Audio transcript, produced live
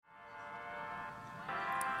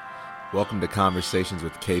Welcome to Conversations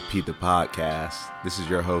with KP, the podcast. This is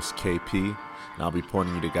your host, KP, and I'll be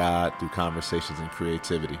pointing you to God through conversations and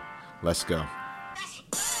creativity. Let's go.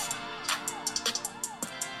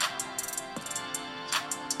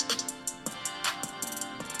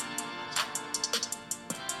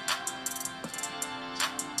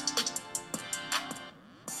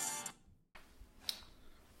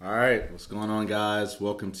 All right, what's going on, guys?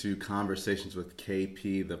 Welcome to Conversations with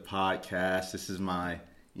KP, the podcast. This is my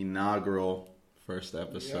inaugural first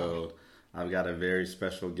episode. Yeah. I've got a very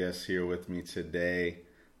special guest here with me today.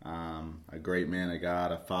 A great man of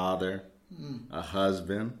God, a father, a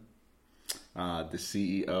husband, the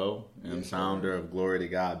CEO and founder of Glory to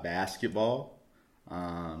God Basketball.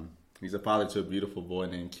 He's a father to a beautiful boy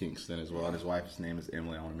named Kingston as well, and his wife's name is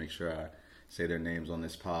Emily. I want to make sure I say their names on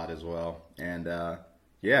this pod as well. And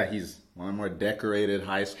he's one of the more decorated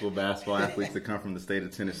high school basketball athletes that come from the state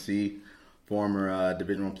of Tennessee. Former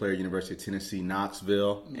Division I player, University of Tennessee,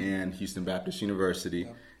 Knoxville, and Houston Baptist University.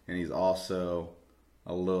 Yep. And he's also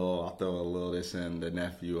I'll throw a little this in, the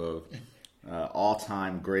nephew of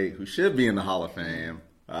all-time great, who should be in the Hall of Fame,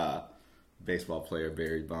 baseball player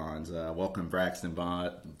Barry Bonds. Welcome, Braxton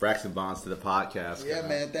Bonds to the podcast. Yeah,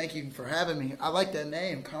 man, thank you for having me. I like that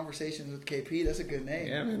name, Conversations with KP. That's a good name.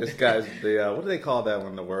 Yeah, man, this guy's what do they call that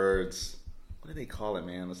when the words, what do they call it,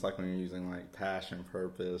 man? It's like when you're using like passion,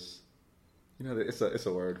 purpose. You know, it's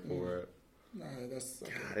a word for it. No, that's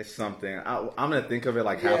okay. God, it's something. I'm gonna think of it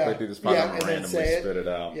like halfway through this podcast. I'm gonna randomly spit it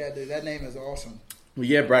out. Yeah, dude, that name is awesome. Well,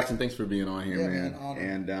 yeah, Braxton, thanks for being on here, man. Honor.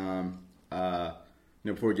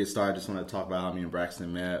 And before we get started, I just want to talk about how me and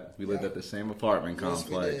Braxton met. We lived at the same apartment complex.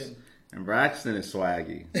 We did. And Braxton is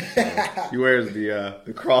swaggy. So he wears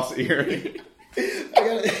the cross earring.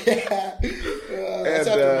 That's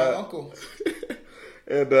after my uncle.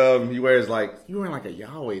 And you wearing like a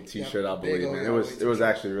Yahweh t-shirt, I believe, man. It was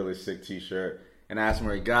actually a really sick t-shirt. And I asked him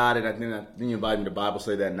where he got it. I think you invited him to Bible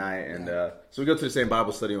study that night. And so we go to the same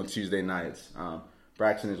Bible study on Tuesday nights.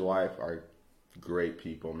 Braxton and his wife are great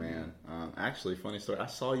people, man. Actually, funny story. I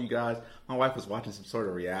saw you guys. My wife was watching some sort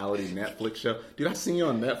of reality Netflix show. Dude, I seen you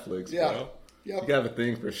on Netflix, bro. Yep. You got a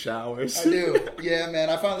thing for showers. I do. Yeah, man.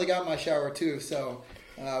 I finally got my shower, too. So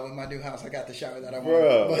with my new house, I got the shower that I wanted.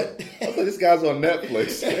 Bro, but I thought this guy's on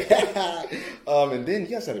Netflix. And then you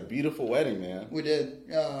guys had a beautiful wedding, man. We did.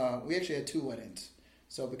 We actually had two weddings.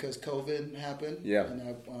 So because COVID happened,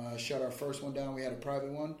 and I shut our first one down, we had a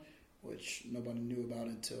private one, which nobody knew about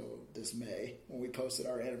until this May when we posted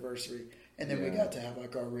our anniversary. And then we got to have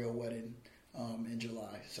like our real wedding in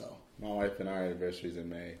July. So my wife and our anniversary is in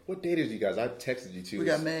May. What date is you guys? I texted you too. We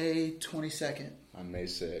got May 22nd. On May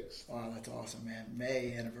 6th. Wow, that's awesome, man.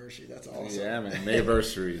 May anniversary. That's awesome. Yeah, man.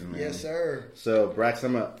 May-versaries, man. Yes, sir. So, Brax,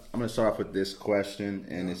 I'm gonna start off with this question,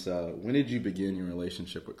 and it's when did you begin your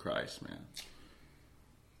relationship with Christ, man?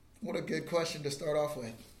 What a good question to start off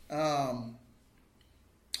with. I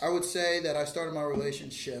would say that I started my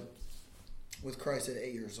relationship with Christ at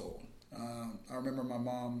 8 years old. I remember my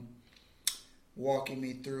mom walking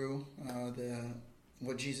me through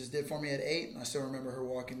what Jesus did for me at 8. I still remember her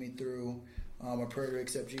walking me through a prayer to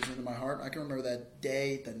accept Jesus into my heart. I can remember that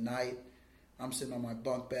day, the night. I'm sitting on my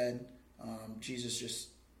bunk bed. Jesus just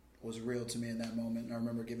was real to me in that moment, and I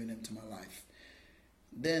remember giving him to my life.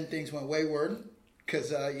 Then things went wayward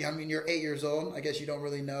because, you're 8 years old. I guess you don't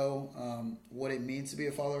really know what it means to be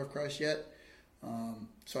a follower of Christ yet.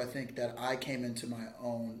 So I think that I came into my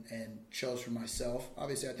own and chose for myself.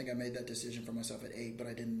 Obviously, I think I made that decision for myself at 8, but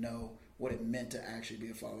I didn't know what it meant to actually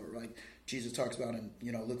be a follower. Like Jesus talks about in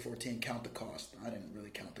Luke 14, count the cost. I didn't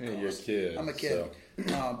really count the cost. You're a kid. I'm a kid.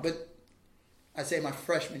 So. But I'd say my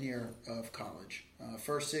freshman year of college,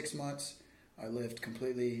 first 6 months, I lived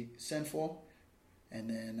completely sinful. And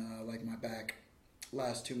then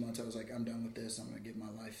last 2 months, I was like, I'm done with this. I'm going to give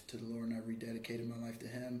my life to the Lord, and I rededicated my life to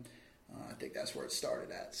him. I think that's where it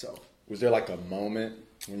started at. So, was there like a moment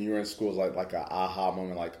when you were in school, like an aha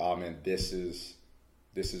moment, like, oh man, this is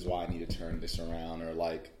why I need to turn this around, or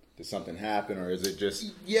like, did something happen, or is it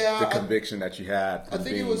just the conviction that you had from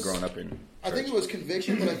growing up in church? I think it was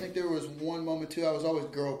conviction, but I think there was one moment too. I was always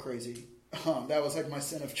girl crazy. That was like my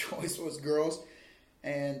sin of choice was girls,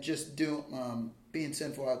 and just being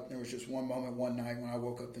sinful. There was just one moment, one night when I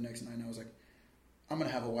woke up the next night, and I was like, I'm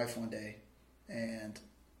gonna have a wife one day, and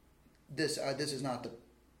this is not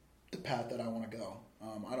the path that I want to go.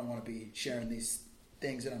 I don't want to be sharing these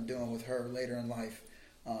things that I'm doing with her later in life.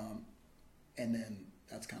 And then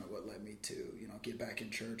that's kind of what led me to, get back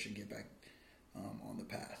in church and get back on the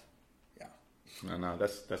path. Yeah. No,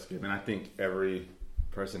 that's good. And I think every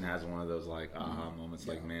person has one of those like aha moments.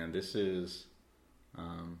 Like, man, this is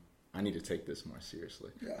I I need to take this more seriously.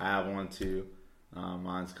 Yeah. I have one too.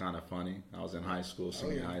 Mine's kind of funny. I was in high school,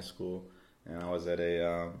 senior high school, and I was at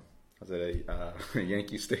a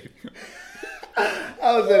Yankee stadium.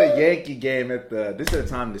 I was at a Yankee game this at the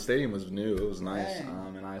time the stadium was new. It was nice,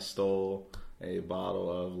 and I stole a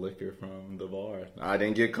bottle of liquor from the bar. I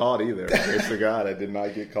didn't get caught either. Grace to God, I did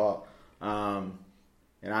not get caught.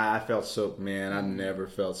 And I felt I never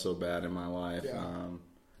felt so bad in my life. Yeah.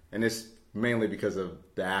 And it's mainly because of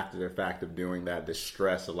the after fact of doing that, the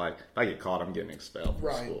stress of like, if I get caught, I'm getting expelled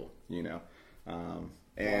from school, you know?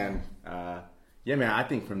 Yeah, man, I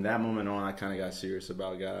think from that moment on, I kind of got serious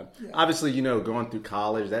about God. Yeah. Obviously, you know, going through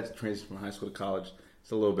college, that transition from high school to college,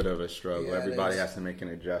 it's a little bit of a struggle. Yeah, everybody has to make an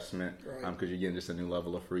adjustment because you're getting just a new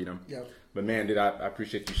level of freedom. Yep. But man, dude, I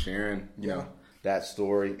appreciate you sharing, you know, that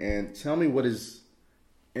story. And tell me what is,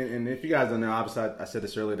 and if you guys don't know, obviously I said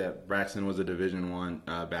this earlier that Braxton was a Division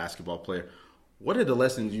I basketball player. What are the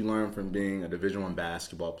lessons you learned from being a Division I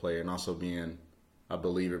basketball player and also being a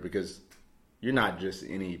believer? Because you're not just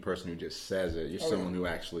any person who just says it. You're someone who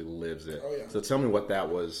actually lives it. Oh, yeah. So tell me what that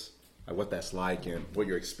was, what that's like, and what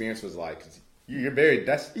your experience was like. 'Cause you're very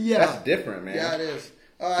that's different, man. Yeah, it is.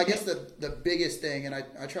 I guess the biggest thing, and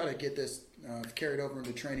I try to get this carried over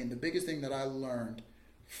into training. The biggest thing that I learned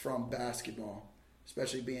from basketball,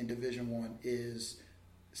 especially being Division I, is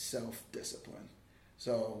self-discipline.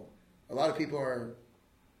 So a lot of people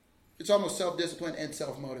it's almost self-discipline and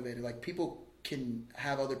self-motivated. Like people can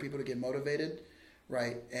have other people to get motivated,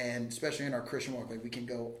 right? And especially in our Christian walk, like we can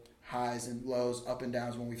go highs and lows, up and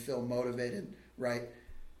downs when we feel motivated, right?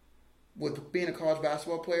 With being a college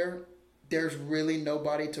basketball player, there's really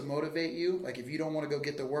nobody to motivate you. Like if you don't want to go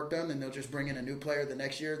get the work done, then they'll just bring in a new player the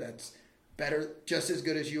next year that's better, just as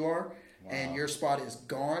good as you are, and your spot is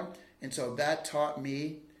gone. And so that taught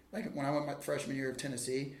me, like when I went my freshman year of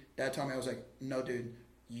Tennessee, that taught me, I was like, no, dude,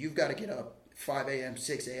 you've got to get up 5 a.m.,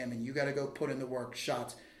 6 a.m., and you got to go put in the work,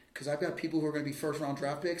 shots. Because I've got people who are going to be first-round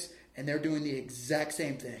draft picks, and they're doing the exact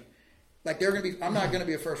same thing. Like I'm not going to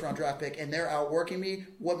be a first-round draft pick, and they're outworking me.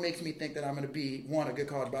 What makes me think that I'm going to be, one, a good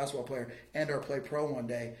college basketball player and or play pro one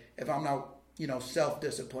day if I'm not, you know,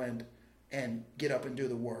 self-disciplined and get up and do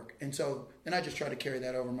the work? And so then I just try to carry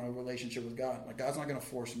that over my relationship with God. Like God's not going to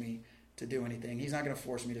force me to do anything. He's not going to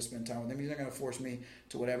force me to spend time with him. He's not going to force me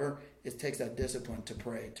to whatever. It takes that discipline to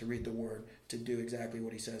pray, to read the word, to do exactly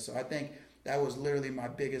what he says. So I think that was literally my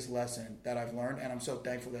biggest lesson that I've learned, and I'm so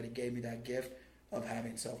thankful that he gave me that gift of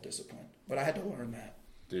having self-discipline. But I had to learn that.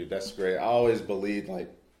 Dude, that's great. I always believed,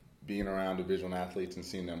 like, being around Division athletes and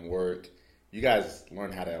seeing them work, you guys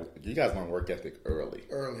learn work ethic early.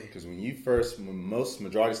 Because when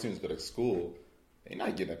majority of students go to school, they're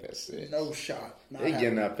not getting up at 6. No shot. They're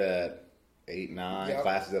getting up at 8, 9,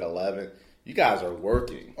 classes at 11. You guys are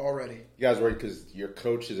working. Already. You guys work because your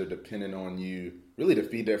coaches are dependent on you really to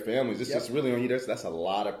feed their families. It's just really on you. That's a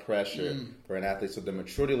lot of pressure for an athlete. So the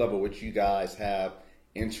maturity level which you guys have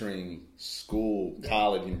entering school,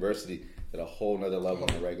 college, university at a whole nother level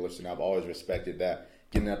on the regular. So I've always respected that.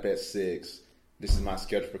 Getting up at 6. This is my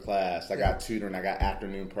schedule for class. I got tutoring. I got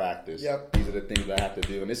afternoon practice. These are the things I have to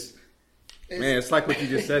do. And it's like what you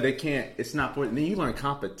just said. It's not for. And then you learn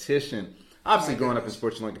competition. Obviously, growing up in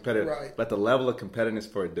sports, you learn competitive. But the level of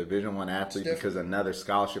competitiveness for a Division I athlete because another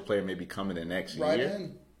scholarship player may be coming the next year.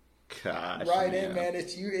 Gosh, man.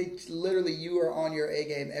 It's literally you are on your A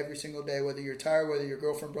game every single day. Whether you're tired, whether your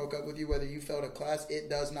girlfriend broke up with you, whether you failed a class, it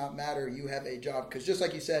does not matter. You have a job. Because just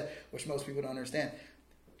like you said, which most people don't understand,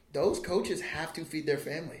 those coaches have to feed their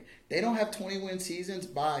family. They don't have 20-win seasons.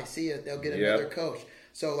 Bye. See ya. They'll get another coach.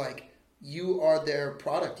 So, like, you are their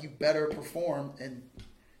product. You better perform. And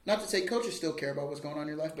not to say coaches still care about what's going on in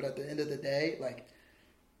your life, but at the end of the day, like,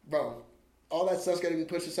 bro, all that stuff's got to be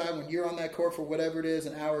pushed aside. When you're on that court for whatever it is,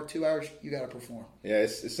 an hour, 2 hours, you got to perform. Yeah,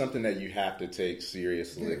 it's something that you have to take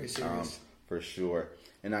seriously. Very serious. For sure.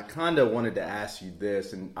 And I kind of wanted to ask you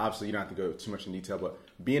this, and obviously you don't have to go too much in detail, but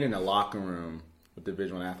being in a locker room with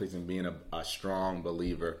Division I athletes and being a strong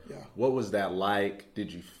believer, what was that like?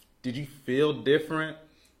 Did you feel different?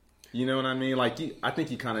 You know what I mean? Like, I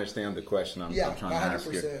think you kind of understand the question I'm trying to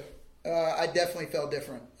ask you. 100%. I definitely felt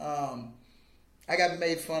different. I got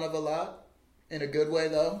made fun of a lot in a good way,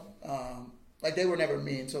 though. Like, they were never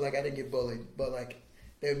mean, so, like, I didn't get bullied. But, like,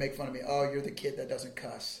 they would make fun of me. Oh, you're the kid that doesn't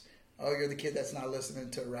cuss. Oh, you're the kid that's not listening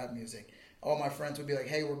to rap music. All my friends would be like,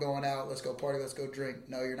 hey, we're going out. Let's go party. Let's go drink.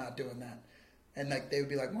 No, you're not doing that. And, like, they would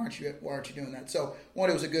be like, why aren't you doing that? So, one,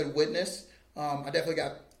 it was a good witness. I definitely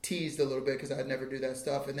got teased a little bit because I'd never do that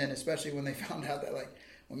stuff. And then especially when they found out that, like,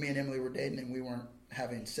 when me and Emily were dating and we weren't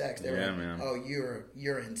having sex, they were like, man. Oh,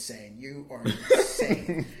 you're insane. You are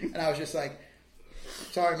insane. And I was just like,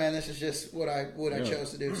 Sorry, man. This is just what I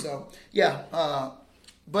chose to do. So yeah,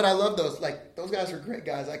 but I love those. Like those guys are great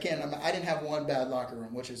guys. I didn't have one bad locker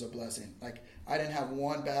room, which is a blessing. Like I didn't have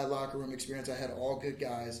one bad locker room experience. I had all good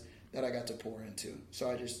guys that I got to pour into. So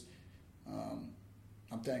I just,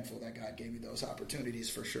 I'm thankful that God gave me those opportunities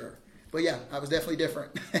for sure. But yeah, I was definitely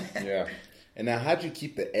different. Yeah. And now, how'd you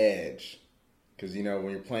keep the edge? Because when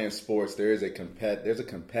you're playing sports, there's a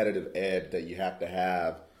competitive edge that you have to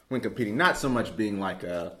have when competing. Not so much being like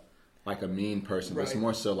a mean person, but it's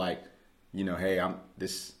more so like, hey, I'm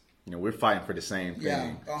this. We're fighting for the same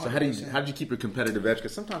thing. Yeah, so how did you keep your competitive edge?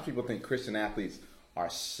 Because sometimes people think Christian athletes are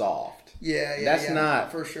soft. Yeah, that's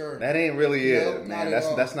not for sure. That ain't really it, man.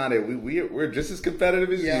 That's not it. We're just as competitive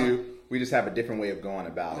as you. We just have a different way of going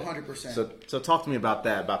about 100%. So talk to me about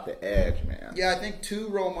that, about the edge, man. Yeah, I think two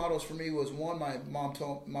role models for me was one. My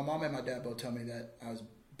mom and my dad both told me that I was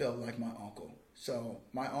built like my uncle. So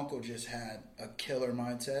my uncle just had a killer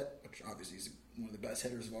mindset, which obviously is one of the best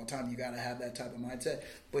hitters of all time. You got to have that type of mindset.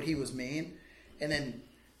 But he was mean. And then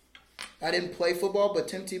I didn't play football, but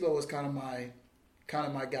Tim Tebow was kind of my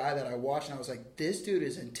guy that I watched, and I was like, this dude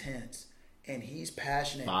is intense, and he's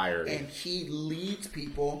passionate, fiery, and he leads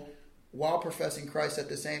people while professing Christ at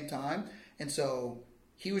the same time. And so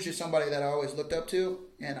he was just somebody that I always looked up to,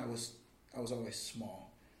 and I was always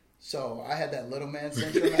small. So I had that little man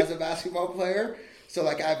syndrome as a basketball player. So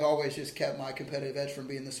like I've always just kept my competitive edge from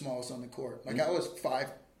being the smallest on the court. Like I was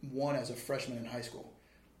 5'1" as a freshman in high school.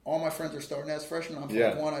 All my friends are starting as freshmen. I'm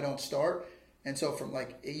 5'1", I don't start. And so from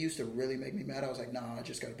it used to really make me mad. I was like, nah, I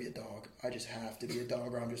just got to be a dog. I just have to be a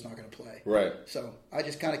dog or I'm just not going to play. Right. So I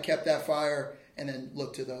just kind of kept that fire and then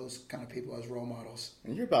looked to those kind of people as role models.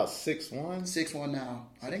 And you're about 6'1"? 6'1" now.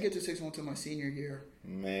 I didn't get to 6'1" until my senior year.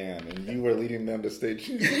 Man, and you were leading them to state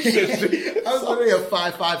championships. I was literally a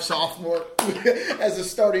 5'5" sophomore as a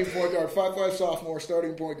starting point guard. 5'5" sophomore,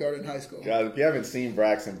 starting point guard in high school. Guys, if you haven't seen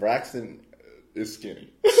Braxton is skinny.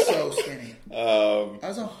 So skinny. I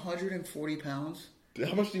was 140 pounds.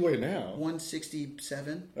 How much do you weigh now?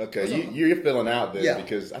 167. Okay, you're filling out then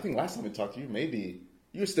because I think last time we talked to you, maybe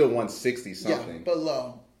you were still 160 something. Yeah, but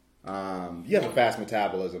low. You have a fast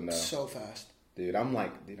metabolism though. So fast. Dude, I'm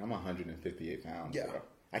 158 pounds. Yeah. Bro.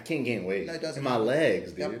 I can't gain weight. No, it doesn't. In my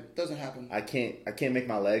legs, dude. Yep, doesn't happen. I can't make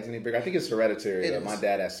my legs any bigger. I think it's hereditary. Though. My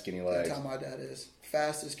dad has skinny legs. That's how my dad is.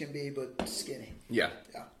 Fast as can be, but skinny. Yeah.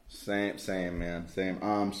 Yeah. Same, man.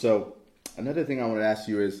 Same. So another thing I want to ask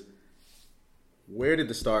you is, where did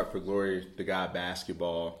the start for Glory to God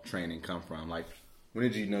basketball training come from? Like, when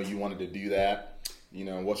did you know you wanted to do that?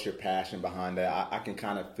 What's your passion behind that? I can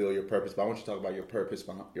kind of feel your purpose, but I want you to talk about your purpose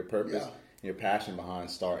and your passion behind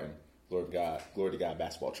starting Glory to God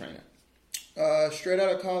basketball training. Straight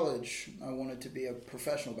out of college, I wanted to be a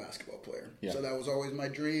professional basketball player. Yeah. So that was always my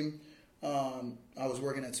dream. I was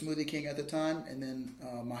working at Smoothie King at the time, and then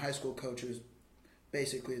my high school coach, who was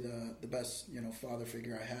basically the best father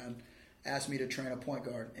figure I had, asked me to train a point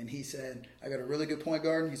guard, and he said, I got a really good point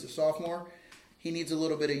guard. He's a sophomore. He needs a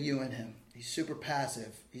little bit of you in him. He's super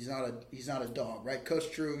passive. He's not a dog, right?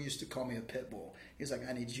 Coach Drew used to call me a pit bull. He's like,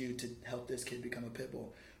 I need you to help this kid become a pit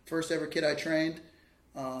bull. First ever kid I trained,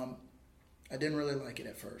 I didn't really like it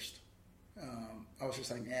at first. I was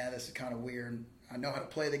just like, this is kind of weird. I know how to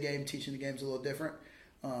play the game. Teaching the game's a little different.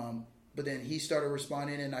 But then he started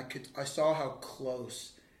responding, and I saw how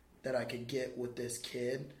close that I could get with this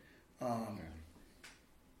kid. And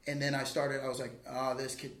then I was like,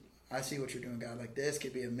 this kid, I see what you're doing, God. Like, this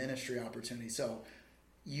could be a ministry opportunity. So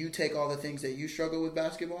you take all the things that you struggle with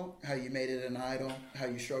basketball, how you made it an idol, how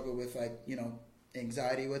you struggle with,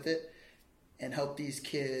 anxiety with it, and help these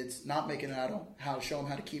kids not make it an idol, how to show them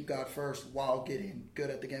how to keep God first while getting good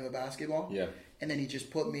at the game of basketball. Yeah. And then he just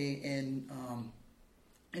put me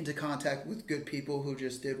into contact with good people who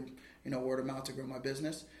just did, word of mouth to grow my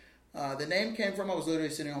business. The name came from, I was literally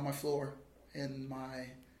sitting on my floor in my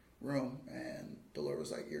room, and the Lord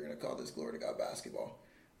was like, you're going to call this Glory to God basketball,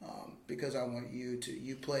 because I want you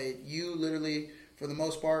literally, for the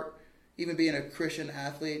most part, even being a Christian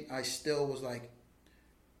athlete, I still was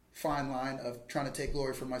fine line of trying to take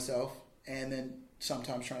glory for myself and then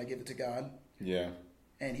sometimes trying to give it to God. Yeah.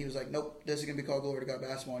 And he was like, nope, this is going to be called Glory to God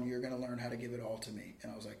basketball, and you're going to learn how to give it all to me.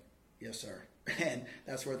 And I was like, yes, sir. And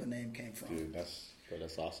that's where the name came from. Dude,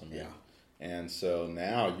 that's awesome, man. Yeah. And so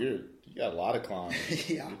now you got a lot of clients.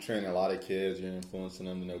 Yeah. You're training a lot of kids. You're influencing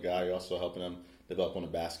them to know God. You're also helping them develop on the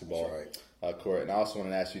basketball court. And I also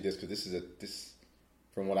want to ask you this, because this,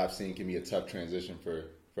 from what I've seen, can be a tough transition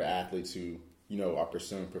for athletes who, are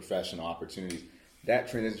pursuing professional opportunities. That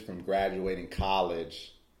transition from graduating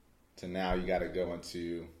college to now you got to go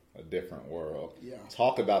into a different world. Yeah.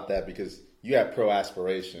 Talk about that, because you had pro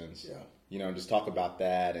aspirations. Yeah. You know, just talk about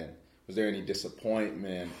that. And was there any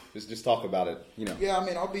disappointment? Just talk about it, you know. Yeah, I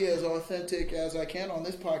mean, I'll be as authentic as I can on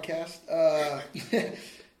this podcast.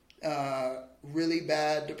 Really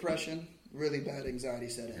bad depression, really bad anxiety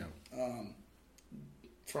set in. Yeah.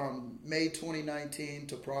 From May 2019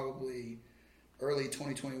 to probably early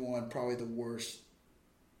 2021, probably the worst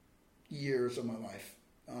years of my life.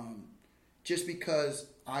 Just because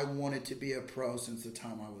I wanted to be a pro since the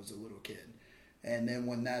time I was a little kid. And then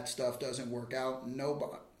when that stuff doesn't work out,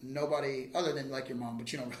 nobody other than like your mom,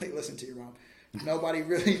 but you don't really listen to your mom, nobody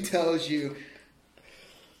really tells you,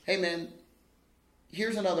 hey man,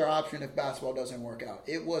 here's another option if basketball doesn't work out.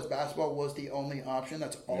 Basketball was the only option.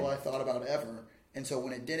 That's all I thought about ever. And so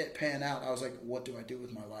when it didn't pan out, I was like, what do I do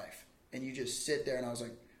with my life? And you just sit there, and I was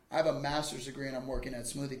like, I have a master's degree and I'm working at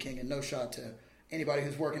Smoothie King, and no shot to anybody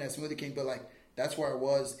who's working at Smoothie King, but like that's where I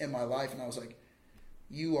was in my life, and I was like,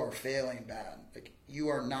 you are failing bad. Like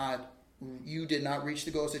you did not reach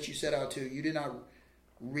the goals that you set out to. You did not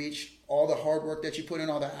reach all the hard work that you put in,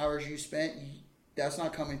 all the hours you spent. That's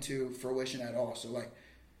not coming to fruition at all. So like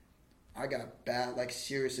I got bad, like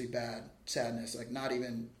seriously bad sadness, like not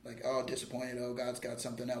even like, oh, disappointed, oh, God's got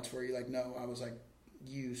something else for you. Like, no, I was like,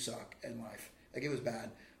 you suck in life. Like it was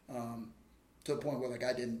bad. To the point where like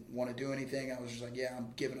I didn't want to do anything. I was just like, yeah,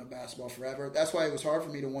 I'm giving up basketball forever. That's why it was hard for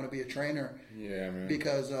me to want to be a trainer. Yeah, man.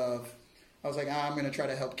 Because I was like, I'm going to try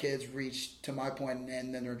to help kids reach to my point,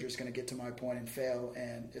 and then they're just going to get to my point and fail,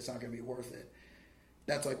 and it's not going to be worth it.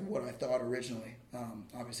 That's like what I thought originally.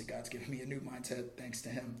 Obviously, God's given me a new mindset thanks to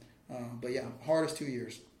Him. But yeah, hardest 2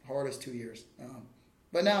 years.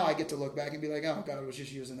 But now I get to look back and be like, oh, God was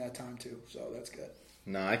just using that time too. So that's good.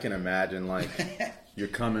 No, I can imagine, like, you're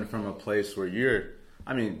coming from a place where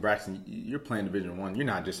Braxton, you're playing Division I. You're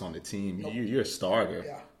not just on the team. Nope. You're a starter.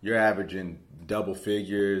 Yeah. You're averaging double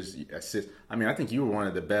figures, assists. I mean, I think you were one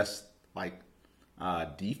of the best, like,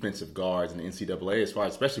 defensive guards in the NCAA as far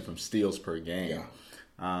as, especially from steals per game.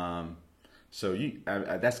 Yeah. So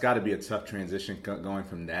that's got to be a tough transition going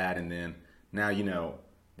from that, and then now, you know,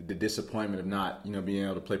 the disappointment of not, you know, being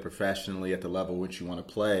able to play professionally at the level which you want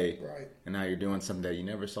to play. Right. And now you're doing something that you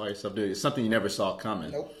never saw yourself do. It's something you never saw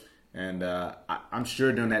coming. Nope. And I'm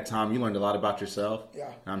sure during that time you learned a lot about yourself. Yeah.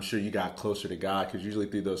 And I'm sure you got closer to God, because usually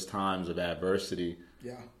through those times of adversity,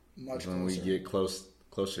 much when closer. we get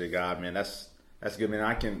closer to God, man, that's good, man.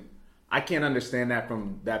 I can't understand that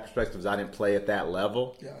from that perspective, because I didn't play at that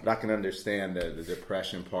level. Yeah. But I can understand the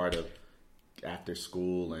depression part of after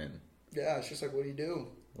school, and it's just like, what do you do?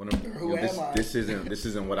 Who am I? This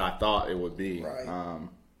isn't what I thought it would be. Right.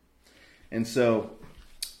 And so,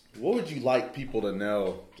 what would you like people to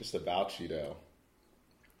know just about you, though?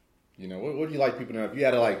 You know, what would you like people to know if you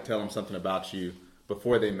had to like tell them something about you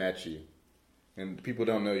before they met you, and people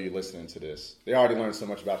don't know you listening to this? They already learned so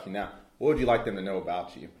much about you now. What would you like them to know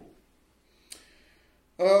about you?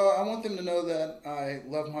 I want them to know that I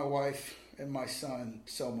love my wife and my son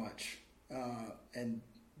so much, and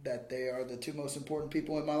that they are the two most important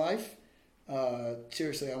people in my life.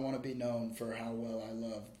 Seriously, I want to be known for how well I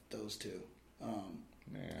love those two.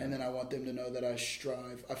 And then I want them to know that I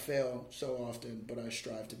strive. I fail so often, but I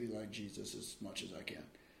strive to be like Jesus as much as I can.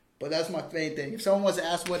 But that's my main thing. If someone wants to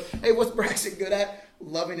ask what's Braxton good at?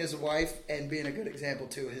 Loving his wife and being a good example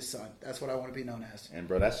to his son. That's what I want to be known as. And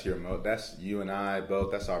bro, that's you and I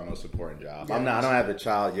both. That's our most important job. Yeah, I don't have a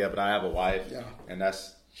child yet, but I have a wife. Yeah. And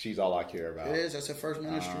she's all I care about. It is. That's her first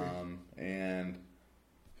ministry. And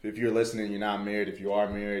if you're listening, you're not married. If you are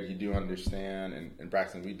married, you do understand. And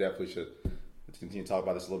Braxton, we definitely should continue to talk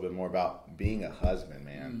about this a little bit more about being a husband,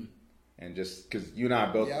 man. And just because you and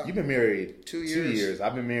I both, you've been married 2 years.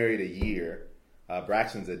 I've been married a year.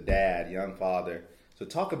 Braxton's a dad, young father. So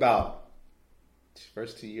talk about the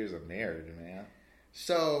first 2 years of marriage, man.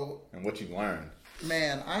 So. And what you've learned.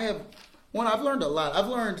 Man, I've learned a lot. I've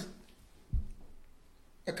learned,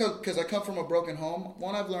 because I come from a broken home,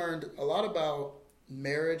 I've learned a lot about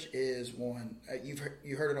marriage is one,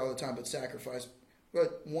 you heard it all the time, but sacrifice.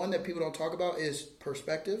 But one that people don't talk about is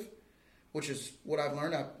perspective, which is what I've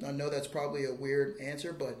learned. I know that's probably a weird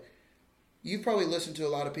answer, but you've probably listened to a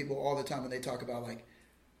lot of people all the time when they talk about like,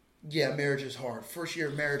 yeah, marriage is hard. First year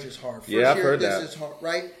of marriage is hard. I've heard that. This is hard,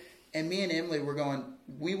 right? And me and Emily were going,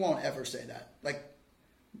 we won't ever say that. Like,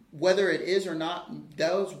 whether it is or not,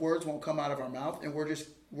 those words won't come out of our mouth, and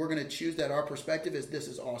we're going to choose that our perspective is this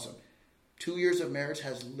is awesome. 2 years of marriage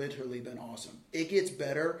has literally been awesome. It gets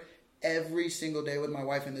better every single day with my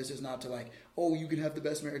wife, and this is not to like, oh, you can have the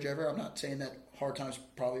best marriage ever. I'm not saying that hard times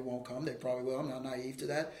probably won't come. They probably will. I'm not naive to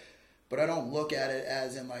that. But I don't look at it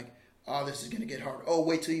as in like, oh, this is going to get hard. Oh,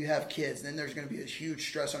 wait till you have kids. Then there's going to be a huge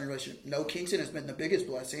stress on your relationship. No, Kingston has been the biggest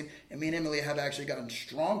blessing. And me and Emily have actually gotten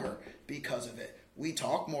stronger because of it. We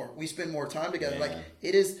talk more. We spend more time together. Yeah. Like,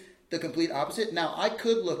 it is the complete opposite. Now, I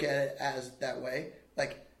could look at it as that way.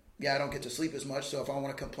 Like, yeah, I don't get to sleep as much. So if I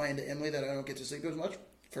want to complain to Emily that I don't get to sleep as much,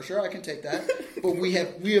 for sure I can take that. But we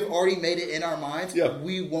have already made it in our minds. Yeah.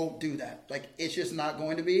 We won't do that. Like, it's just not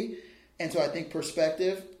going to be. And so I think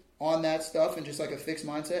perspective on that stuff and just like a fixed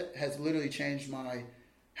mindset has literally changed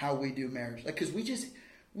how we do marriage. Like, because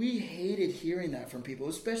we hated hearing that from people,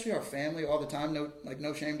 especially our family all the time.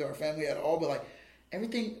 No shame to our family at all, but like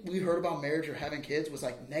everything we heard about marriage or having kids was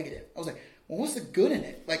like negative. I was like, well, what's the good in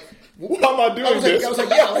it? Like, why am I doing this? I was like,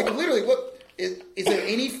 yeah, like literally, what is there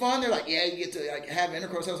any fun? They're like, yeah, you get to like have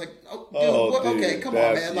intercourse. I was like, dude, okay, come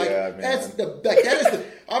on, man. Like, that's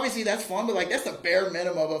obviously that's fun, but like that's the bare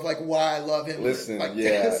minimum of like why I love him. Listen, like,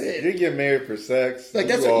 that's it. You get married for sex. Like,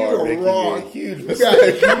 that's what you are wrong. A huge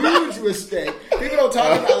mistake. Huge mistake. People don't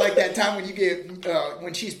talk about like that time when you get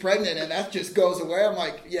when she's pregnant and that just goes away. I'm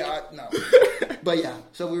like, no. But yeah,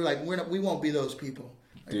 so we were like, we won't be those people.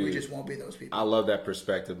 Like, dude, we just won't be those people. I love that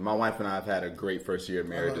perspective. My wife and I have had a great first year of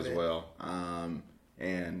marriage as well.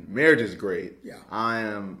 And marriage is great.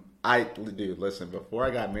 Yeah. Dude, listen, before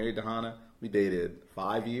I got married to Hannah, we dated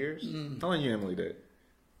 5 years. How long you and Emily did?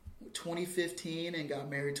 2015 and got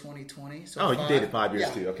married 2020. So you dated 5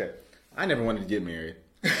 years too. Okay. I never wanted to get married.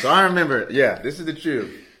 So I remember, this is the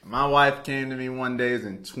truth. My wife came to me one day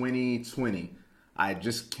in 2020. I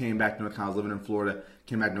just came back to North Carolina. I was living in Florida.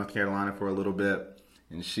 Came back to North Carolina for a little bit.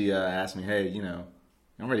 And she asked me, hey,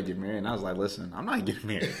 I'm ready to get married. And I was like, listen, I'm not getting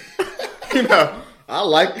married. I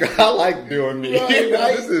like doing me.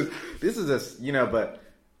 Right. This is but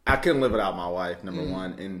I couldn't live without my wife, number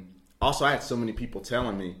one. And also I had so many people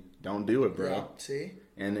telling me, don't do it, bro. Yeah, see?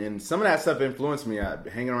 And some of that stuff influenced me.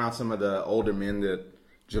 Hanging around some of the older men that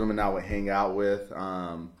gentlemen I would hang out with,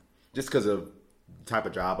 just because of the type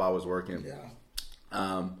of job I was working.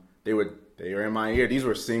 Yeah. They were in my ear. These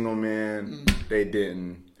were single men. They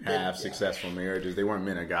didn't have successful marriages. They weren't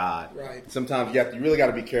men of God. Right. Sometimes you really got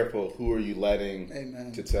to be careful who are you letting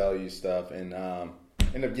Amen. To tell you stuff and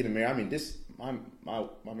end up getting married. I mean,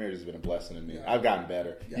 my marriage has been a blessing to me. Yeah. I've gotten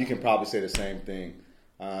better. Yeah. You can probably say the same thing.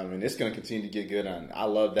 And it's going to continue to get good. And I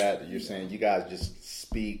love that you're saying you guys just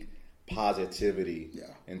speak positivity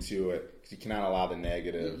into it. Because you cannot allow the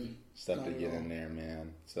negative stuff to get in there,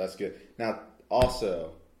 man. So that's good. Now,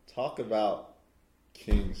 also, talk about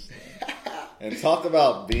Kingston. And talk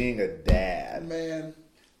about being a dad. Man,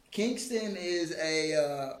 Kingston is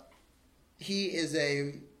he is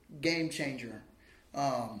a game changer.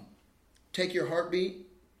 Take your heartbeat,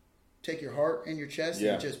 take your heart in your chest,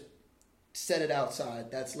 and just set it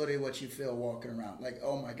outside. That's literally what you feel walking around. Like,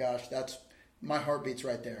 oh my gosh, that's my heartbeat's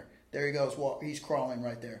right there. There he goes. He's crawling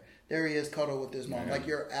right there. There he is, cuddled with his mom. Like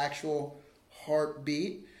your actual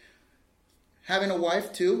heartbeat. Having a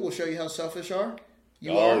wife too will show you how selfish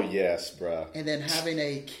you are. Yes, bro. And then having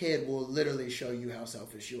a kid will literally show you how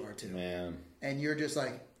selfish you are too. Man. And you're just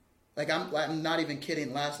like I'm not even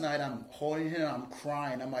kidding. Last night I'm holding him and I'm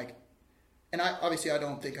crying. I'm like, and I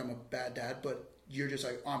don't think I'm a bad dad, but you're just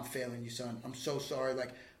like, I'm failing you, son. I'm so sorry.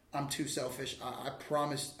 Like, I'm too selfish. I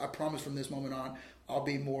promise from this moment on, I'll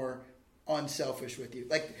be more unselfish with you.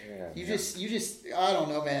 Like, you just, I don't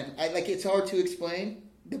know, man. It's hard to explain.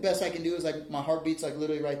 The best I can do is like, my heartbeat's like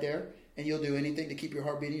literally right there, and you'll do anything to keep your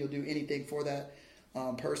heart beating. You'll do anything for that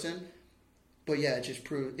person. But yeah, it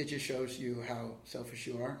just shows you how selfish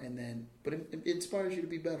you are, but it inspires you to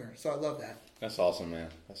be better. So I love that. That's awesome, man.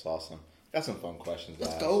 That's awesome. Got some fun questions.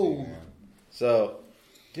 Let's go. You, so,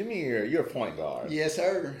 give me you're a point guard. Yes,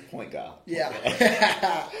 sir. Point guard.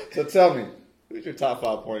 Yeah. So tell me, who's your top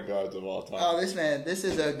 5 point guards of all time? Oh, this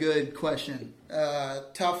is a good question.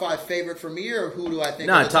 Top 5 favorite for me, or who do I think?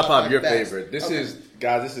 No, top 5 your best? favorite. This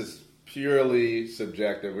is purely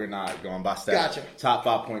subjective. We're not going by stats. Gotcha. Top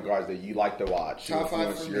 5 point guards that you like to watch. Top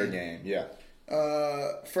 5 for your me. Game. Yeah.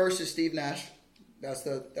 First is Steve Nash. That's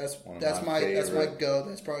my go.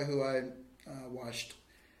 That's probably who I watched.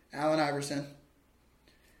 Allen Iverson.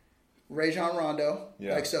 Rajon Rondo.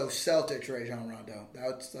 Yeah. Celtics Rajon Rondo.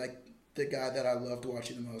 That's like the guy that I loved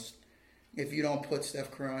watching the most. If you don't put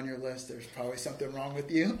Steph Curry on your list, there's probably something wrong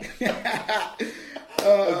with you.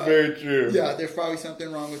 That's very true. Yeah, there's probably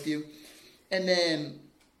something wrong with you. And then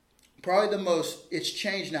probably it's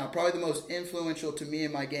changed now, probably the most influential to me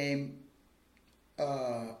in my game,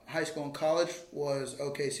 high school and college, was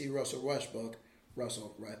OKC Russell Westbrook.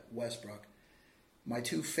 My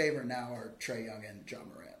 2 favorite now are Trae Young and John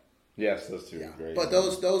Morant. Yes, those 2 are great. But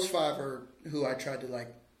those 5 are who I tried to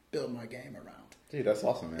build my game around. Dude, that's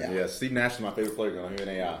awesome, man. Yeah, Steve Nash is my favorite player going here in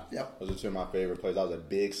AI. Yep. Those are two of my favorite players. I was a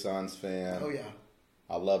big Suns fan. Oh, yeah.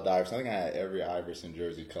 I loved Iverson. I think I had every Iverson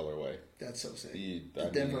jersey colorway. That's so sick. The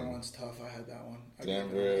Denver one's tough. I had that one.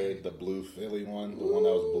 Denver, the blue Philly one, the one that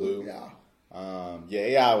was blue. Yeah.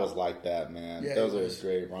 AI was like that, man. Yeah, those are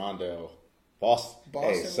great. Rondo. Boston.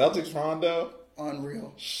 Hey, Celtics Rondo.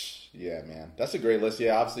 Unreal. Yeah, man. That's a great list.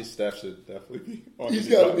 Yeah, obviously Steph should definitely be on. He's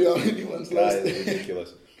got to be on anyone's list. That is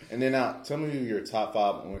ridiculous. And then now, tell me who your top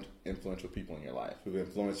 5 influential people in your life who've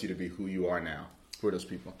influenced you to be who you are now. Who are those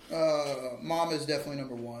people? Mom is definitely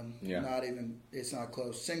number one. Yeah. It's not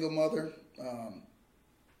close. Single mother.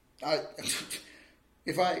 I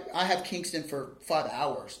have Kingston for 5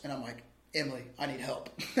 hours, and I'm like, Emily, I need help.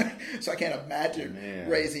 So I can't imagine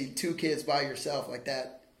raising 2 kids by yourself like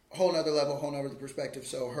that. Whole nother level, whole nother perspective.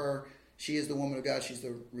 So she is the woman of God. She's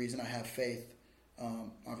the reason I have faith.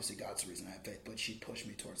 Obviously, God's the reason I have faith, but she pushed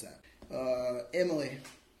me towards that. Emily,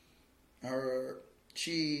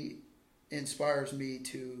 she inspires me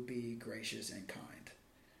to be gracious and kind.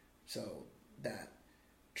 So that.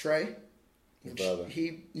 Trey,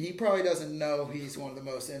 he probably doesn't know he's one of the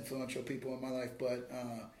most influential people in my life, but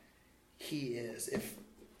he is. If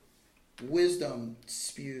wisdom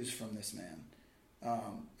spews from this man.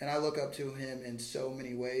 And I look up to him in so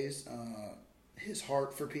many ways. His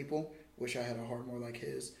heart for people. Wish I had a heart more like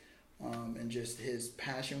his. And just his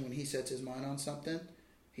passion. When he sets his mind on something,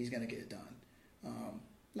 he's going to get it done.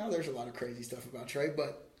 Now, there's a lot of crazy stuff about Trey,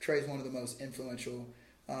 but Trey's one of the most influential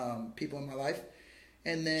people in my life.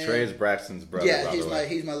 And then Trey's Braxton's brother. Yeah,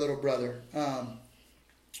 he's my little brother. And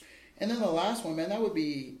then the last one, man, that would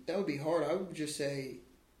be hard. I would just say,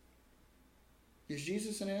 is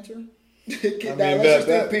Jesus an answer?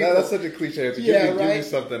 That's such a cliche answer. Give me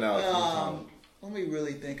something else. Let me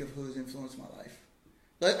really think of who's influenced my life.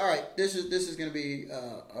 All right, this is going to be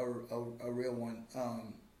a real one.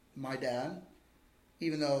 My dad,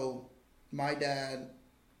 even though my dad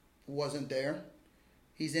wasn't there,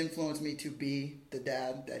 he's influenced me to be the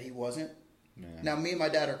dad that he wasn't. Man. Now, me and my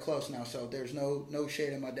dad are close now, so there's no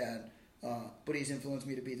shade in my dad. But he's influenced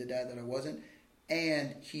me to be the dad that I wasn't.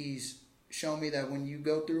 And he's shown me that when you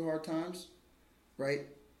go through hard times, right,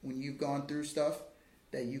 when you've gone through stuff,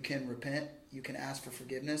 that you can repent, you can ask for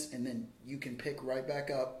forgiveness, and then you can pick right back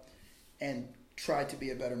up and try to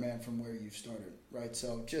be a better man from where you've started, right?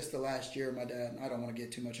 So just the last year, my dad, I don't want to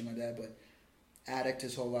get too much of my dad, but addict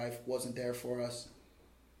his whole life, wasn't there for us.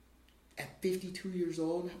 At 52 years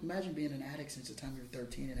old, imagine being an addict since the time you were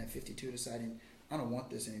 13 and at 52 deciding, I don't want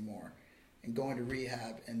this anymore, and going to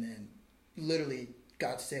rehab, and then literally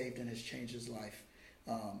got saved and has changed his life.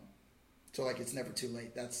 So, it's never too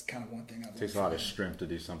late. That's kind of one thing I've learned. It takes a lot of strength to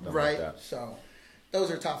do something like that. Right. So, those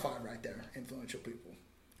are top 5 right there, influential people.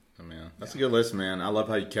 Oh, man. That's a good list, man. I love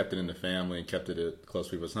how you kept it in the family and kept it at close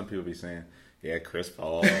people. Some people be saying, yeah, Chris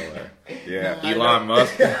Paul, or, Elon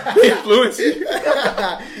Musk. Influence you.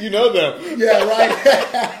 You know them. Yeah,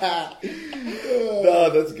 right. No,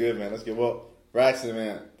 that's good, man. That's good. Well, Braxton,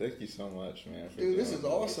 man, thank you so much, man. Dude, this is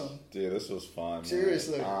awesome. Dude, this was fun.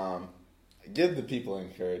 Seriously. Man. Give the people an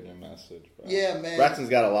encouraging message, bro. Yeah, man. Braxton's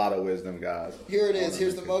got a lot of wisdom, guys. Here it is.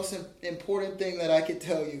 Here's the most important thing that I could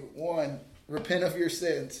tell you. 1, repent of your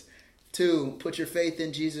sins. 2, put your faith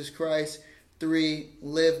in Jesus Christ. 3,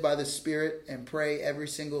 live by the Spirit and pray every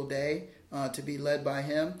single day to be led by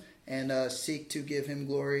Him, and seek to give Him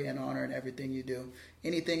glory and honor in everything you do.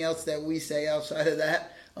 Anything else that we say outside of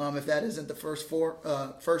that, if that isn't the first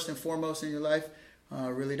and foremost in your life,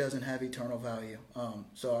 really doesn't have eternal value.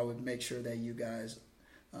 So I would make sure that you guys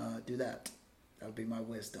do that. That would be my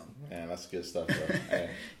wisdom. Man, that's good stuff, bro. Hey.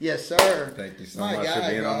 Yes, sir. Thank you so much for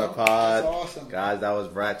being on the pod. That's awesome. Guys, that was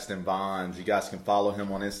Braxton Bonds. You guys can follow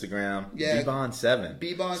him on Instagram. Yeah. bbond7.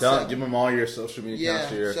 bbond7. Give him all your social media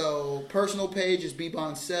accounts here. So personal page is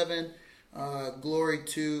bbond7. Glory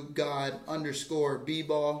to God _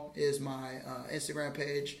 bball is my Instagram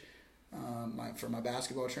page for my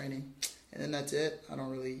basketball training. And then that's it. I don't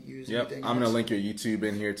really use anything I'm else. gonna link your YouTube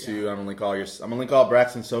in here too. I'm gonna link all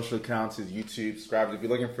Braxton's social accounts, his YouTube. Subscribe. If you're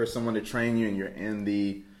looking for someone to train you and you're in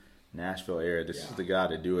the Nashville area, this is the guy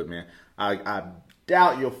to do it, man. I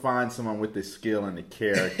doubt you'll find someone with the skill and the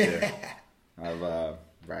character of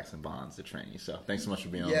Braxton Bonds to train you. So thanks so much for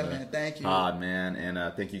being on man. Thank you. pod, man.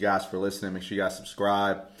 And thank you guys for listening. Make sure you guys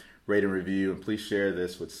subscribe, rate and review, and please share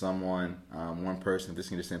this with someone, one person. If this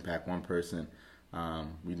can just impact one person,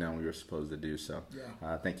 we know we were supposed to do. So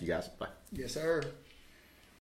thank you guys. Bye. Yes, sir.